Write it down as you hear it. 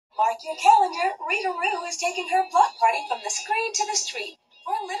Mark your calendar. Rita-Roo is taking her block party from the screen to the street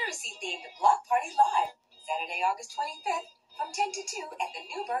for a literacy-themed Block Party Live, Saturday, August 25th, from 10 to 2 at the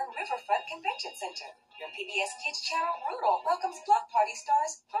New Bern Riverfront Convention Center. Your PBS Kids channel, Rudel, welcomes Block Party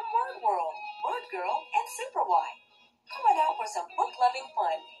stars from Word World, Word Girl, and Super Y. Come on out for some book-loving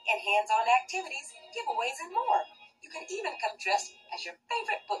fun and hands-on activities, giveaways, and more. You can even come dressed as your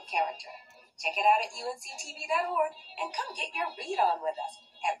favorite book character. Check it out at unctv.org and come get your read on with us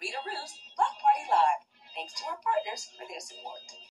at Rita-Roo's Block Party Live. Thanks to our partners for their support.